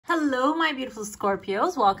Hello, my beautiful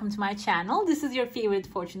Scorpios. Welcome to my channel. This is your favorite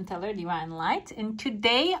fortune teller, Divine Light. And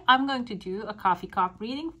today I'm going to do a coffee cup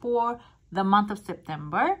reading for the month of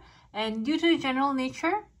September. And due to the general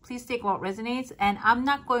nature, please take what resonates. And I'm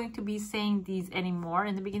not going to be saying these anymore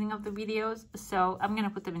in the beginning of the videos. So I'm going to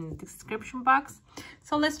put them in the description box.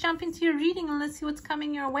 So let's jump into your reading and let's see what's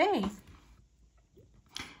coming your way.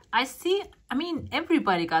 I mean,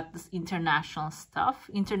 everybody got this international stuff,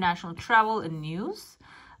 international travel and news.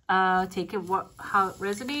 Take it how it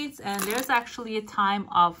resonates, and there's actually a time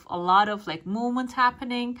of a lot of like movement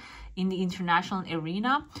happening in the international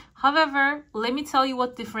arena. However, let me tell you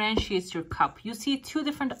what differentiates your cup. You see two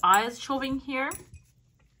different eyes showing here.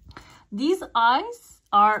 These eyes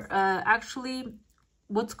are actually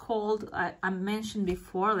what's called, I mentioned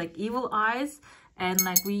before, like evil eyes, and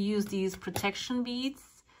like we use these protection beads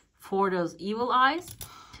for those evil eyes.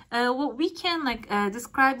 What we can like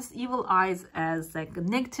describe this evil eyes as like a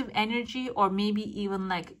negative energy, or maybe even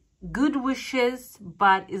like good wishes,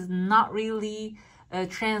 but is not really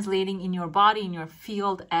translating in your body, in your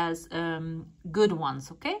field as good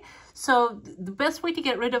ones. Okay, so the best way to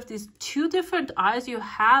get rid of these two different eyes you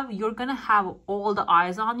have, you're gonna have all the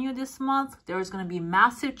eyes on you this month. There's gonna be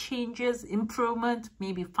massive changes, improvement,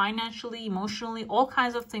 maybe financially, emotionally, all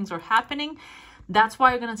kinds of things are happening. That's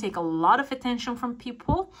why you're going to take a lot of attention from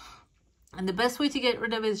people. And the best way to get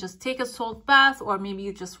rid of it is just take a salt bath, or maybe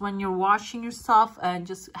you just, when you're washing yourself, and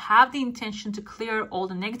just have the intention to clear all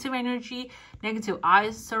the negative energy, negative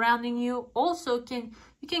eyes surrounding you. Also,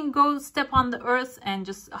 you can go step on the earth and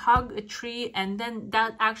just hug a tree, and then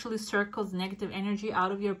that actually circles negative energy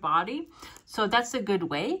out of your body. So that's a good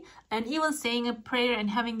way. And even saying a prayer and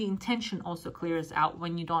having the intention also clears out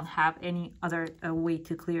when you don't have any other way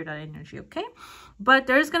to clear that energy, okay? But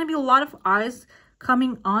there's going to be a lot of eyes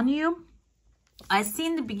coming on you. I see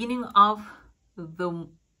in the beginning of the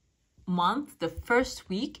month, the first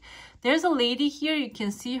week, there's a lady here. You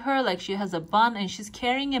can see her like she has a bun and she's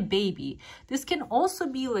carrying a baby. This can also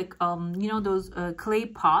be like you know, those clay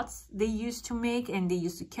pots they used to make, and they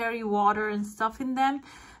used to carry water and stuff in them.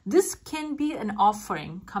 This can be an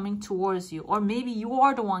offering coming towards you, or maybe you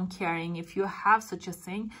are the one carrying, if you have such a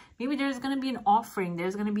thing. Maybe there's going to be an offering,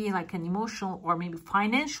 there's going to be like an emotional or maybe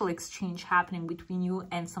financial exchange happening between you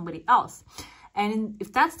and somebody else. And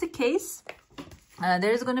if that's the case,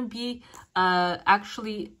 there's going to be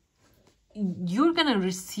actually, you're going to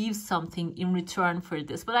receive something in return for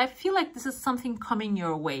this. But I feel like this is something coming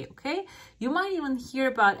your way, okay? You might even hear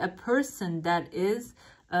about a person that is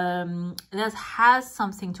that has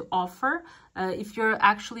something to offer. If you're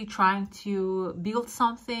actually trying to build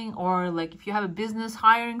something, or like if you have a business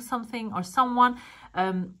hiring something or someone,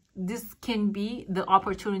 this can be the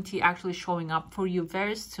opportunity actually showing up for you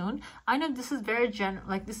very soon. I know this is very general,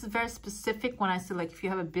 like this is very specific when I say like if you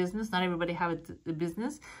have a business, not everybody have a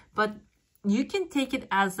business, but you can take it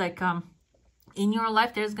as like in your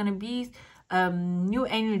life there's going to be new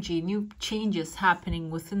energy, new changes happening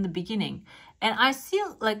within the beginning. And I see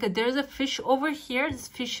like there's a fish over here. These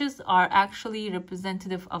fishes are actually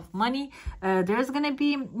representative of money. There's going to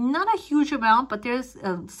be not a huge amount, but there's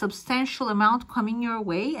a substantial amount coming your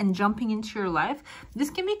way and jumping into your life.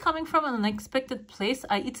 This can be coming from an unexpected place.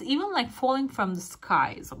 It's even like falling from the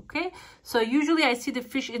skies, okay? So usually I see the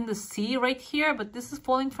fish in the sea right here, but this is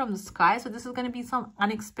falling from the sky. So this is going to be some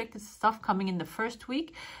unexpected stuff coming in the first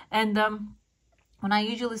week. And when I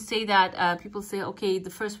usually say that, people say, okay,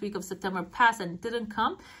 the first week of September passed and it didn't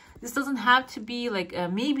come. This doesn't have to be like,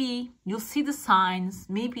 maybe you'll see the signs,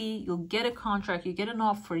 maybe you'll get a contract, you get an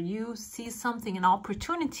offer, you see something, an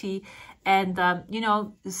opportunity, and, you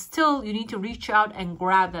know, still you need to reach out and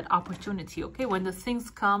grab that opportunity, okay? When the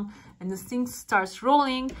things come and the things starts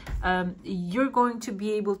rolling, you're going to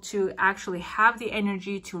be able to actually have the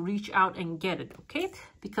energy to reach out and get it, okay?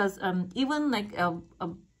 Because even like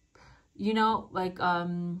you know, like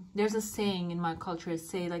there's a saying in my culture,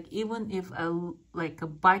 say like even if like a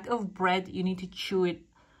bite of bread, you need to chew it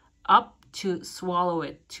up to swallow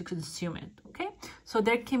it, to consume it, okay? So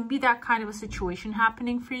there can be that kind of a situation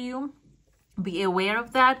happening for you. Be aware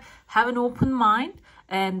of that, have an open mind,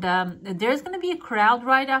 and there's going to be a crowd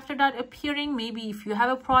right after that appearing. Maybe if you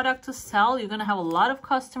have a product to sell, you're going to have a lot of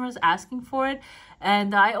customers asking for it.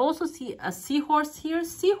 And I also see a seahorse here.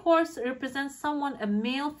 Seahorse represents someone, a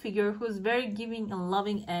male figure who is very giving and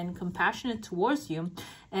loving and compassionate towards you.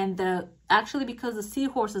 And actually, because the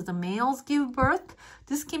seahorse is the males give birth,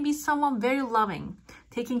 this can be someone very loving,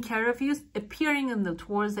 taking care of you, appearing in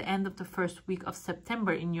towards the end of the first week of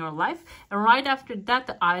September in your life. And right after that,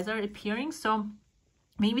 the eyes are appearing. So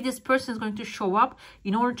Maybe this person is going to show up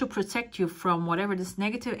in order to protect you from whatever this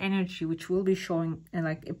negative energy which will be showing and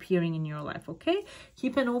like appearing in your life. Okay,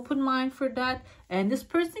 keep an open mind for that. And this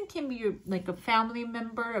person can be your, like a family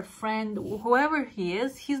member, a friend, whoever he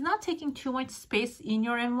is. He's not taking too much space in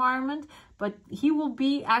your environment, but he will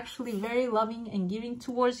be actually very loving and giving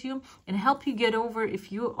towards you and help you get over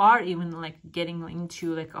if you are even like getting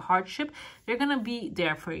into like a hardship. They're gonna be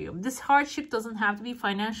there for you. This hardship doesn't have to be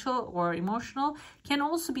financial or emotional, can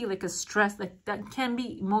also be like a stress, like that can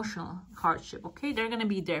be emotional hardship. Okay, they're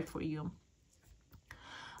gonna be there for you.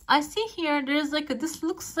 I see here there's like a, this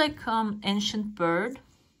looks like ancient bird.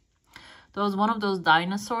 Those one of those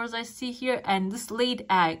dinosaurs I see here, and this laid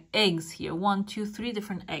eggs here, 1, 2, 3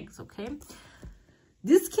 different eggs. Okay,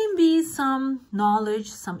 this can be some knowledge,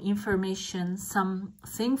 some information,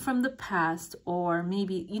 something from the past, or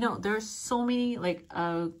maybe, you know, there's so many like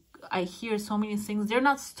I hear so many things. They're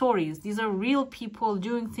not stories, these are real people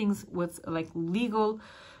doing things with like legal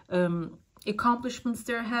accomplishments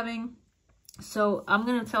they're having. So I'm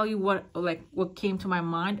gonna tell you what came to my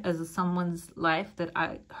mind as someone's life that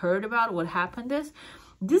I heard about. What happened is,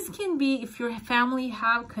 this can be if your family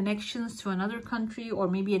have connections to another country, or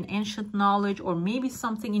maybe an ancient knowledge, or maybe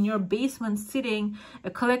something in your basement sitting,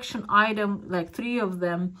 a collection item, like 3 of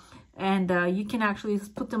them, and you can actually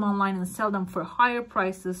put them online and sell them for higher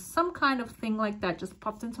prices. Some kind of thing like that just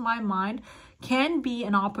popped into my mind. Can be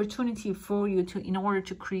an opportunity for you to, in order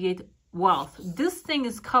to create wealth. This thing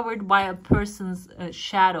is covered by a person's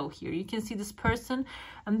shadow here. You can see this person,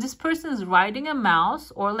 and this person is riding a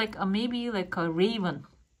mouse, or like a, maybe like a raven.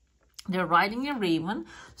 They're riding a raven.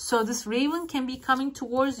 So this raven can be coming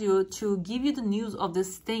towards you to give you the news of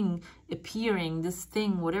this thing appearing, this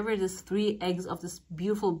thing, whatever this 3 eggs of this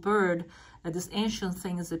beautiful bird, this ancient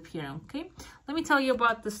thing is appearing. Okay, let me tell you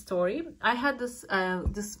about the story. I had this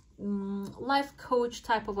life coach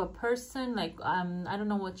type of a person, like I don't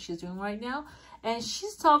know what she's doing right now, and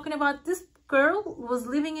she's talking about this girl was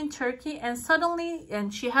living in Turkey, and suddenly,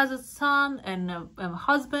 and she has a son and a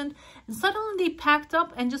husband, and suddenly they packed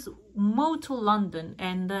up and just moved to London.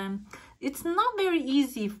 And it's not very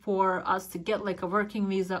easy for us to get like a working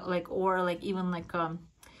visa, like, or like even like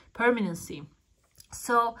permanency.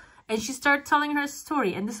 So, and she started telling her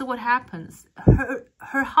story, and this is what happens.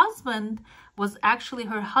 Her husband was actually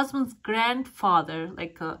her husband's grandfather,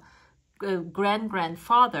 like a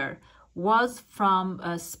grandfather, was from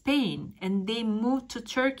Spain, and they moved to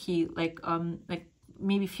Turkey like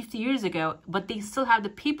maybe 50 years ago, but they still have the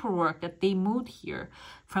paperwork that they moved here.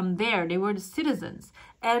 From there, they were the citizens.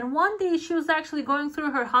 And one day she was actually going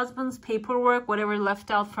through her husband's paperwork, whatever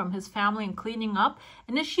left out from his family, and cleaning up,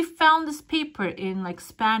 and then she found this paper in like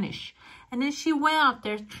Spanish. And then she went out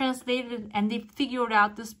there, translated, and they figured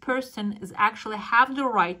out this person is actually have the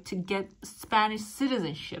right to get Spanish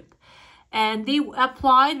citizenship. And they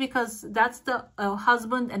applied because that's the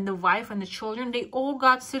husband and the wife and the children. They all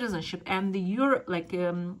got citizenship. And the Europe, like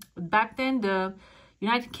back then, the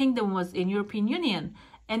United Kingdom was in European Union,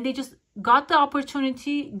 and they just got the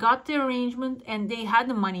opportunity, got the arrangement, and they had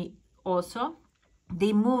the money also.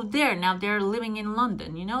 They moved there. Now they're living in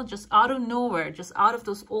London, you know, just out of nowhere, just out of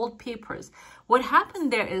those old papers. What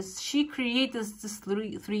happened there is she created this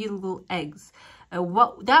three little eggs.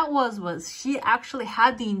 What that was she actually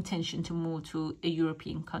had the intention to move to a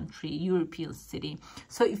European country, European city.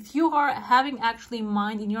 So if you are having actually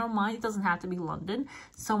in your mind, it doesn't have to be London,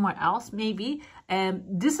 somewhere else maybe.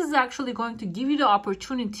 This is actually going to give you the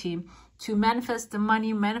opportunity to manifest the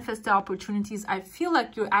money, manifest the opportunities. I feel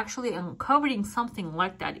like you're actually uncovering something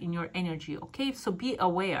like that in your energy, okay? So be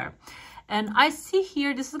aware. And I see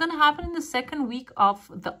here, this is going to happen in the 2nd week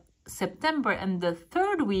of September, and the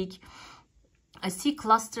 3rd week, I see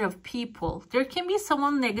cluster of people. There can be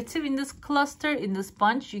someone negative in this cluster, in this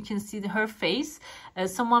bunch. You can see her face.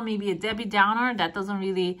 Someone maybe a Debbie Downer that doesn't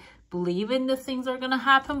really believe in the things that are going to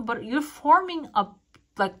happen, but you're forming a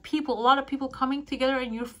like people, a lot of people coming together,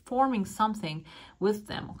 and you're forming something with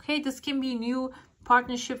them. Okay, this can be new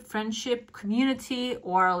partnership, friendship, community,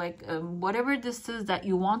 or like whatever this is that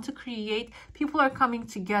you want to create. People are coming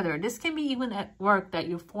together. This can be even at work, that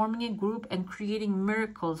you're forming a group and creating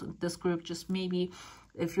miracles with this group. Just maybe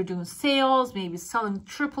if you're doing sales, maybe selling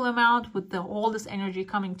triple amount with all this energy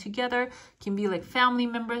coming together. It can be like family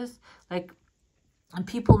members, like, and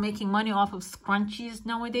people making money off of scrunchies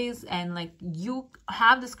nowadays, and like you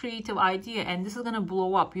have this creative idea and this is going to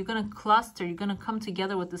blow up. You're going to cluster, you're going to come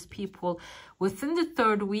together with these people within the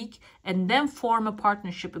 3rd week, and then form a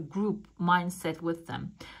partnership, a group mindset with them.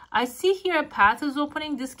 I see here a path is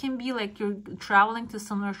opening. This can be like you're traveling to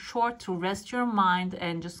somewhere short to rest your mind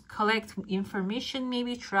and just collect information,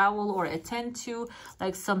 maybe travel or attend to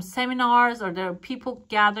like some seminars, or there are people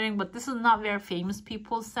gathering, but this is not very famous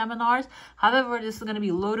people's seminars. However, this is going to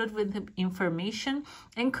be loaded with information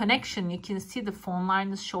and connection. You can see the phone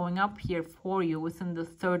line is showing up here for you within the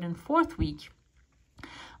 3rd and 4th week.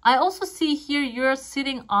 I also see here you're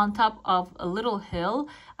sitting on top of a little hill.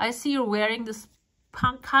 I see you're wearing this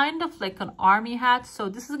kind of like an army hat. So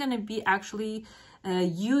this is going to be actually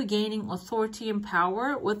you gaining authority and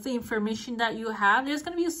power with the information that you have. There's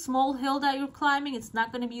going to be a small hill that you're climbing. It's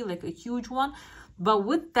not going to be like a huge one. But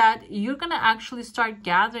with that, you're going to actually start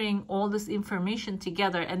gathering all this information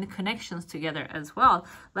together and the connections together as well.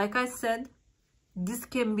 Like I said, this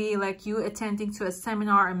can be like you attending to a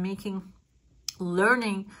seminar and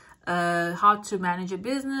learning how to manage a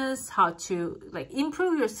business, how to like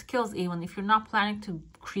improve your skills. Even if you're not planning to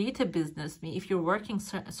create a business, if you're working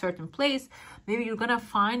a certain place, maybe you're gonna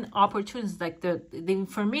find opportunities like the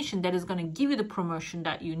information that is gonna give you the promotion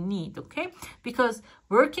that you need. Okay, because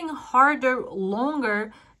working harder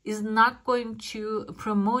longer is not going to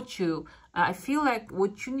promote you. I feel like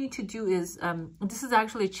what you need to do is this is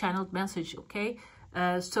actually a channeled message. Okay,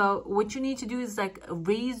 so what you need to do is like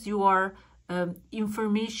raise your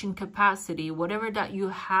information capacity, whatever that you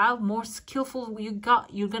have, more skillful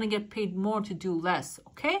you're gonna get paid more to do less.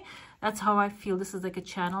 Okay, that's how I feel. This is like a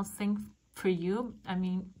channel thing for you. I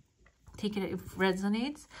mean, take it if it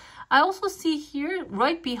resonates. I also see here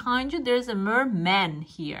right behind you there's a merman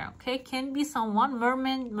here. Okay, can be someone,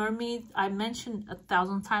 mermaid I mentioned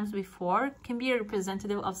 1,000 times before, can be a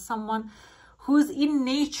representative of someone who's in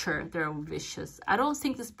nature they're vicious. I don't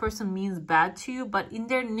think this person means bad to you, but in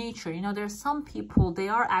their nature, you know, there's some people, they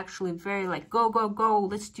are actually very like go,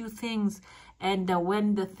 let's do things. And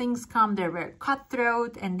when the things come, they're very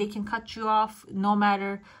cutthroat and they can cut you off no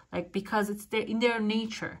matter, like, because it's in their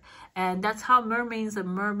nature. And that's how mermaids and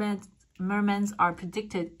mermaids are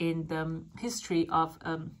predicted in the history of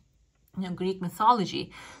Greek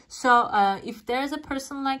mythology. So if there's a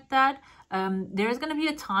person like that, there's going to be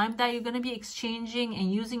a time that you're going to be exchanging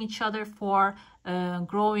and using each other for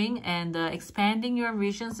growing and expanding your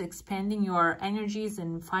visions, expanding your energies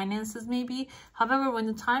and finances maybe. However, when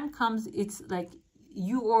the time comes, it's like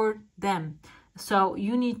you or them. So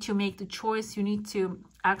you need to make the choice. You need to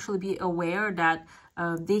actually be aware that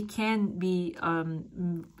they can be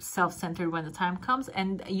self-centered when the time comes,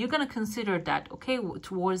 and you're going to consider that, okay,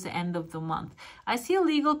 towards the end of the month. I see a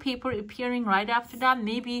legal paper appearing right after that.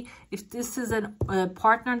 Maybe if this is a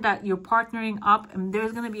partner that you're partnering up, and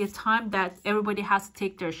there's going to be a time that everybody has to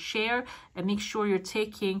take their share, and make sure you're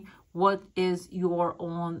taking what is your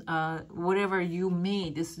own, whatever you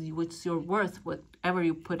made. This is what's your worth, whatever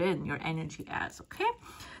you put in your energy as. Okay,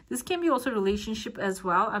 this can be also relationship as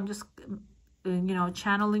well. I'm just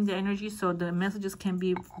channeling the energy, so the messages can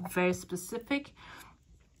be very specific.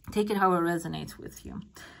 Take it how it resonates with you.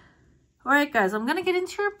 All right, guys, I'm gonna get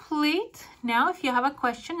into your plate now. If you have a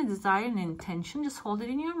question, a desire, an intention, just hold it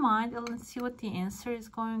in your mind and let's see what the answer is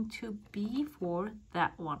going to be for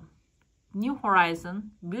that one. New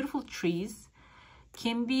horizon, beautiful trees,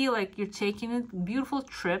 can be like you're taking a beautiful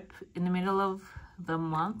trip in the middle of the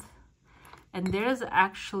month, and there's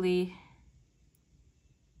actually,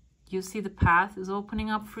 you see the path is opening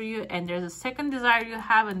up for you, and there's a second desire you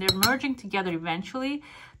have, and they're merging together eventually.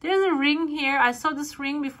 There's a ring here. I saw this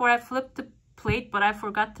ring before I flipped the plate, but I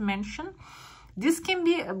forgot to mention. This can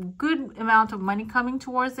be a good amount of money coming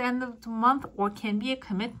towards the end of the month, or can be a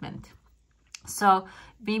commitment. So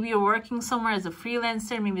maybe you're working somewhere as a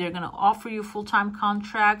freelancer. Maybe they're going to offer you a full-time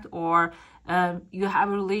contract, or you have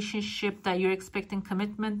a relationship that you're expecting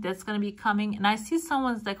commitment that's going to be coming. And I see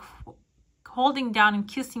someone's like holding down and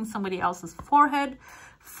kissing somebody else's forehead.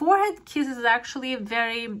 Forehead kiss is actually a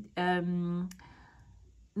very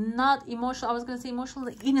not emotional, I was going to say emotional,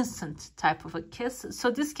 innocent type of a kiss. So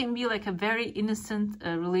this can be like a very innocent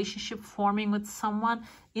relationship forming with someone,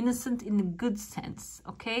 innocent in a good sense.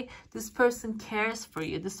 Okay, this person cares for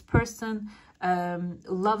you, this person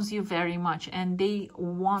loves you very much, and they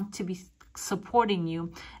want to be supporting you,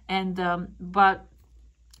 and but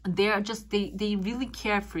they're just they really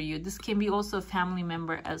care for you. This can be also a family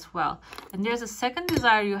member as well. And there's a second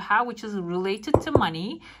desire you have, which is related to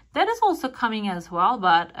money, that is also coming as well,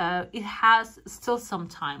 but it has still some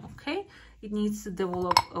time. Okay, it needs to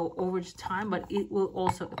develop over time, but it will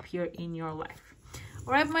also appear in your life.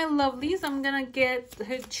 All right, my lovelies, I'm gonna get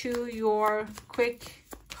to your quick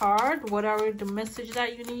card, whatever the message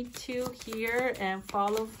that you need to hear and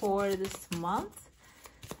follow for this month.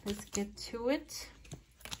 Let's get to it.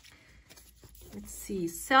 Let's see.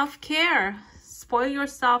 Self-care. Spoil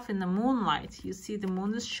yourself in the moonlight. You see the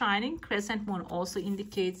moon is shining. Crescent moon also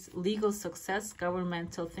indicates legal success.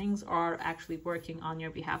 Governmental things are actually working on your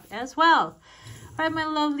behalf as well. All right, my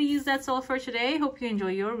lovelies, that's all for today. Hope you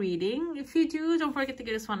enjoy your reading. If you do, don't forget to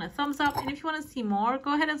give this one a thumbs up. And if you want to see more,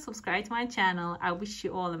 go ahead and subscribe to my channel. I wish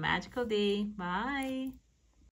you all a magical day. Bye.